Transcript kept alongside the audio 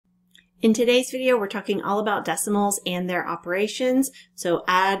In today's video, we're talking all about decimals and their operations. So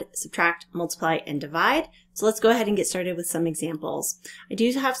add, subtract, multiply, and divide. So let's go ahead and get started with some examples. I do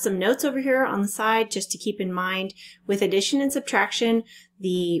have some notes over here on the side just to keep in mind. With addition and subtraction,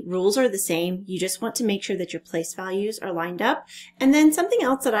 the rules are the same. You just want to make sure that your place values are lined up. And then something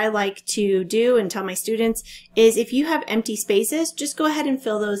else that I like to do and tell my students is if you have empty spaces, just go ahead and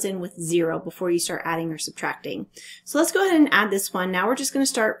fill those in with 0 before you start adding or subtracting. So let's go ahead and add this one. Now we're just going to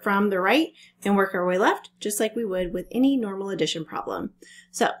start from the right and work our way left, just like we would with any normal addition problem.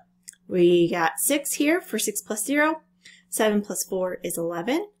 So we got 6 here for 6 plus 0. 7 plus 4 is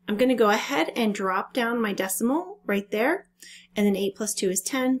 11. I'm going to go ahead and drop down my decimal right there. And then 8 plus 2 is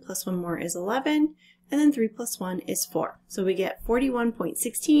 10, plus 1 more is 11. And then 3 plus 1 is 4. So we get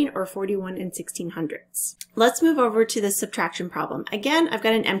 41.16 or 41 and 1600ths. Let's move over to the subtraction problem. Again, I've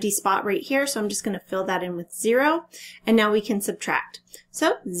got an empty spot right here, so I'm just going to fill that in with 0. And now we can subtract.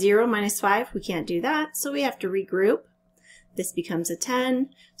 So 0 minus 5, we can't do that, so we have to regroup. This becomes a 10.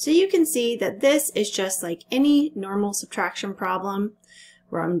 So you can see that this is just like any normal subtraction problem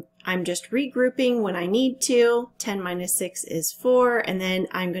where I'm just regrouping when I need to. 10 minus 6 is 4, and then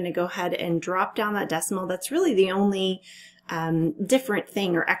I'm going to go ahead and drop down that decimal. That's really the only different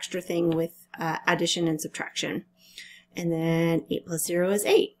thing or extra thing with addition and subtraction. And then 8 plus 0 is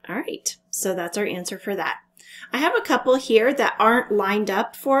 8. All right, so that's our answer for that. I have a couple here that aren't lined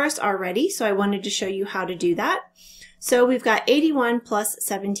up for us already, so I wanted to show you how to do that. So we've got 81 plus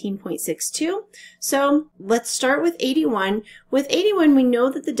 17.62. So let's start with 81. With 81, we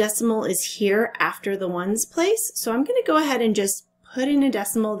know that the decimal is here after the ones place. So I'm going to go ahead and just put in a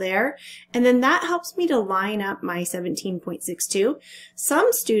decimal there. And then that helps me to line up my 17.62. Some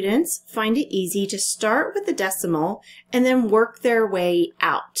students find it easy to start with the decimal and then work their way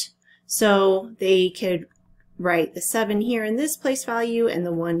out. So they could write the 7 here in this place value and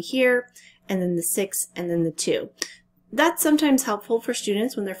the 1 here, and then the 6 and then the 2. That's sometimes helpful for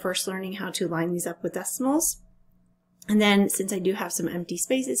students when they're first learning how to line these up with decimals. And then since I do have some empty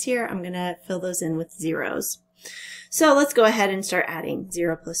spaces here, I'm going to fill those in with zeros. So let's go ahead and start adding.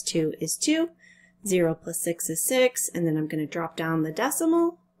 0 plus 2 is 2. 0 plus 6 is 6. And then I'm going to drop down the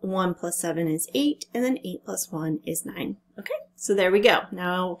decimal. 1 plus 7 is 8. And then 8 plus 1 is 9. Okay, so there we go.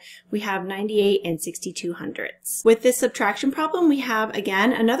 Now we have 98 and 6200ths. With this subtraction problem, we have,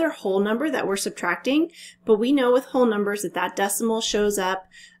 again, another whole number that we're subtracting, but we know with whole numbers that that decimal shows up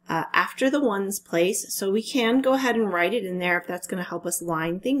after the ones place, so we can go ahead and write it in there if that's going to help us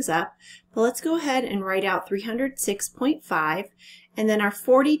line things up. But let's go ahead and write out 306.5, and then our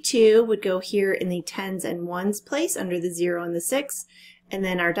 42 would go here in the tens and ones place under the 0 and the 6. And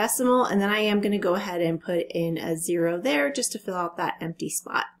then our decimal, and then I am going to go ahead and put in a 0 there just to fill out that empty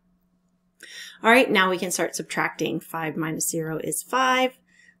spot. All right, now we can start subtracting. 5 minus 0 is 5.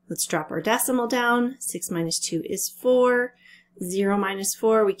 Let's drop our decimal down. 6 minus 2 is 4. 0 minus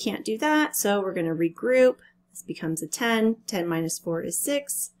 4, we can't do that, so we're going to regroup. This becomes a 10. 10 minus 4 is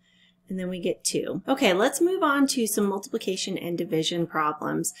 6. And then we get 2. Okay, let's move on to some multiplication and division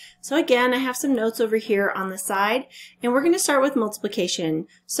problems. So again, I have some notes over here on the side, and we're going to start with multiplication.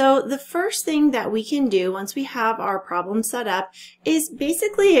 So the first thing that we can do once we have our problem set up is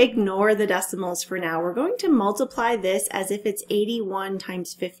basically ignore the decimals for now. We're going to multiply this as if it's 81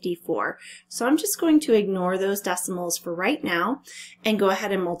 times 54. So I'm just going to ignore those decimals for right now and go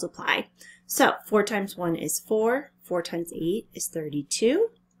ahead and multiply. So 4 times 1 is 4. 4 times 8 is 32.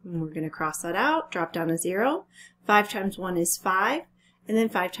 And we're going to cross that out, drop down a 0. 5 times 1 is 5, and then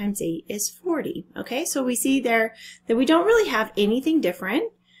 5 times 8 is 40. Okay, so we see there that we don't really have anything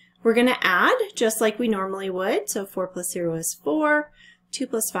different. We're going to add just like we normally would. So 4 plus 0 is 4, 2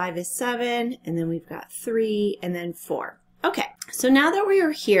 plus 5 is 7, and then we've got 3, and then 4. Okay, so now that we are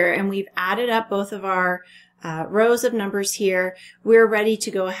here and we've added up both of our rows of numbers here, we're ready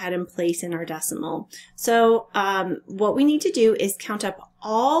to go ahead and place in our decimal. So what we need to do is count up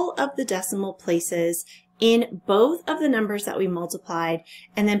all of the decimal places in both of the numbers that we multiplied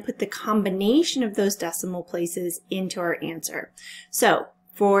and then put the combination of those decimal places into our answer. So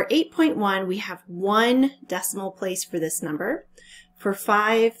for 8.1, we have 1 decimal place for this number. For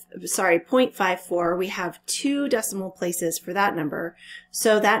 0.54, we have 2 decimal places for that number.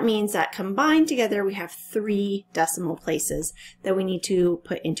 So that means that combined together, we have 3 decimal places that we need to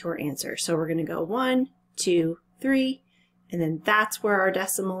put into our answer. So we're going to go 1, 2, 3, and then that's where our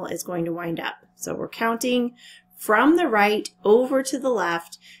decimal is going to wind up. So we're counting from the right over to the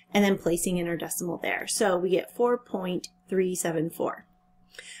left and then placing in our decimal there. So we get 4.374.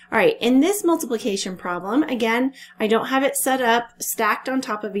 All right, in this multiplication problem, again, I don't have it set up stacked on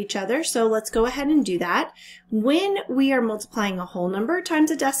top of each other, so let's go ahead and do that. When we are multiplying a whole number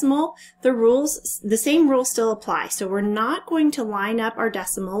times a decimal, the same rules still apply. So we're not going to line up our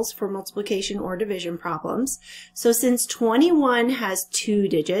decimals for multiplication or division problems. So since 21 has 2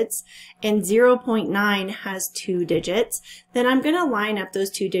 digits and 0.9 has 2 digits, then I'm going to line up those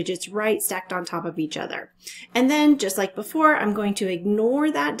 2 digits right stacked on top of each other. And then, just like before, I'm going to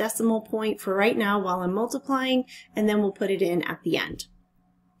ignore that decimal point for right now while I'm multiplying, and then we'll put it in at the end.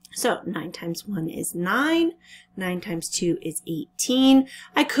 So 9 times 1 is 9, 9 times 2 is 18.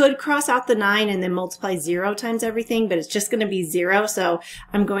 I could cross out the 9 and then multiply 0 times everything, but it's just going to be 0, so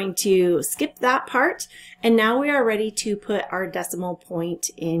I'm going to skip that part. And now we are ready to put our decimal point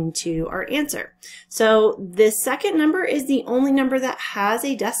into our answer. So this second number is the only number that has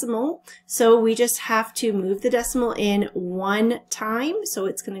a decimal, so we just have to move the decimal in 1 time. So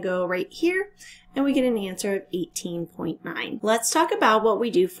it's going to go right here, and we get an answer of 18.9. Let's talk about what we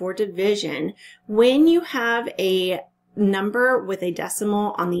do for division. When you have a number with a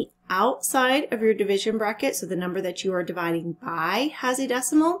decimal on the outside of your division bracket, so the number that you are dividing by has a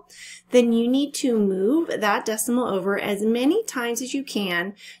decimal, then you need to move that decimal over as many times as you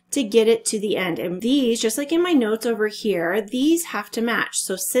can to get it to the end. And these, just like in my notes over here, these have to match.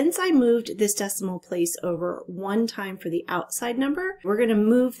 So since I moved this decimal place over 1 time for the outside number, we're going to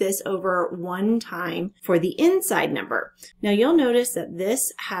move this over 1 time for the inside number. Now you'll notice that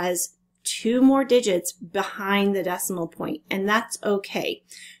this has 2 more digits behind the decimal point, and that's okay.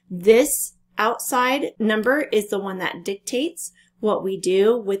 This outside number is the one that dictates what we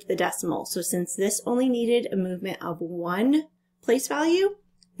do with the decimal. So since this only needed a movement of 1 place value,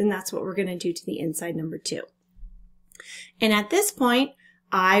 then that's what we're going to do to the inside number too. And at this point,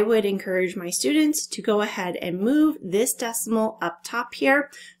 I would encourage my students to go ahead and move this decimal up top here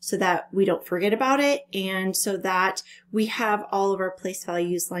so that we don't forget about it and so that we have all of our place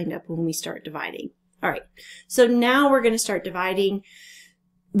values lined up when we start dividing. All right, so now we're going to start dividing.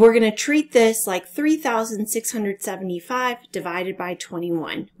 We're going to treat this like 3,675 divided by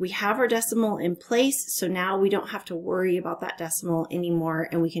 21. We have our decimal in place, so now we don't have to worry about that decimal anymore,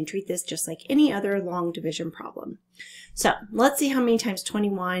 and we can treat this just like any other long division problem. So let's see how many times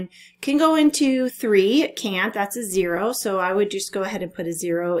 21 can go into 3. It can't, that's a 0, so I would just go ahead and put a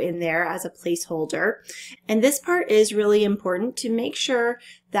 0 in there as a placeholder. And this part is really important to make sure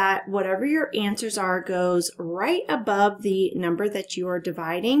that whatever your answers are goes right above the number that you are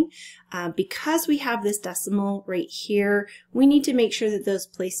dividing. Because we have this decimal right here, we need to make sure that those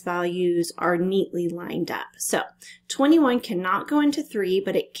place values are neatly lined up. So 21 cannot go into 3,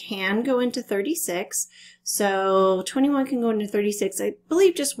 but it can go into 36. So 21 can go into 36, I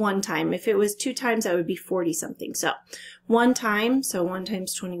believe just 1 time. If it was 2 times, that would be 40 something. So 1 time, so 1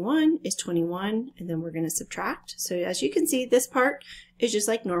 times 21 is 21, and then we're going to subtract. So as you can see, this part is just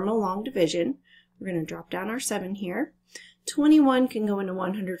like normal long division. We're going to drop down our 7 here. 21 can go into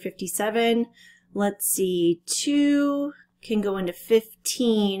 157. Let's see, 2 can go into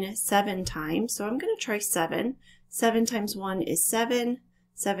 15 7 times. So I'm going to try 7. 7 times 1 is 7.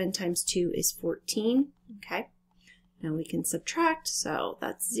 7 times 2 is 14. Okay. Now we can subtract. So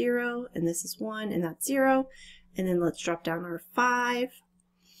that's 0, and this is 1, and that's 0. And then let's drop down our 5.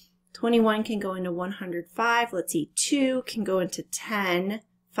 21 can go into 105. Let's see, 2 can go into 10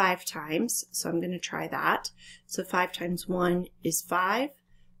 5 times. So I'm going to try that. So 5 times 1 is 5.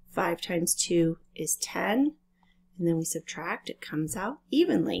 5 times 2 is 10. And then we subtract, it comes out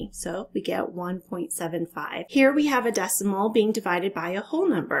evenly. So we get 1.75. Here we have a decimal being divided by a whole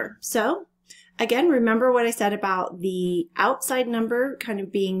number. So again, remember what I said about the outside number kind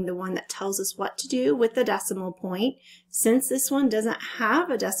of being the one that tells us what to do with the decimal point. Since this one doesn't have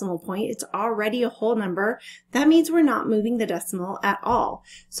a decimal point, it's already a whole number, that means we're not moving the decimal at all.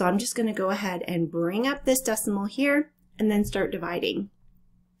 So I'm just going to go ahead and bring up this decimal here and then start dividing.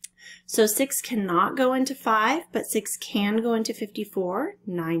 So 6 cannot go into 5, but 6 can go into 54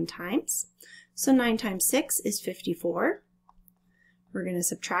 9 times. So 9 times 6 is 54. We're going to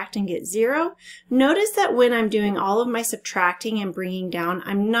subtract and get 0. Notice that when I'm doing all of my subtracting and bringing down,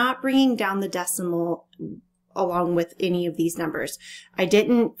 I'm not bringing down the decimal along with any of these numbers. I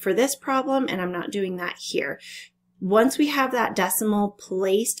didn't for this problem, and I'm not doing that here. Once we have that decimal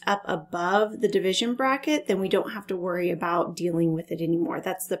placed up above the division bracket, then we don't have to worry about dealing with it anymore.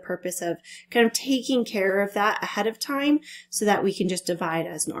 That's the purpose of kind of taking care of that ahead of time so that we can just divide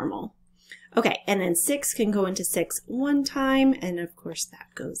as normal. Okay, and then 6 can go into 6 1 time, and of course that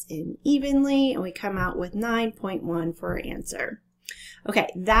goes in evenly, and we come out with 9.1 for our answer. Okay,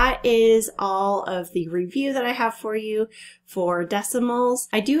 that is all of the review that I have for you for decimals.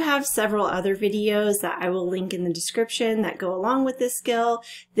 I do have several other videos that I will link in the description that go along with this skill.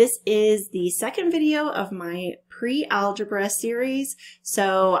 This is the second video of my Pre-Algebra series,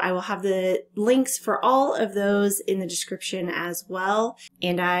 so I will have the links for all of those in the description as well.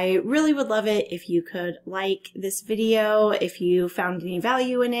 And I really would love it if you could like this video, if you found any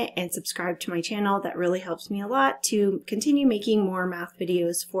value in it, and subscribe to my channel. That really helps me a lot to continue making more math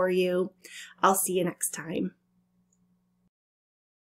videos for you. I'll see you next time.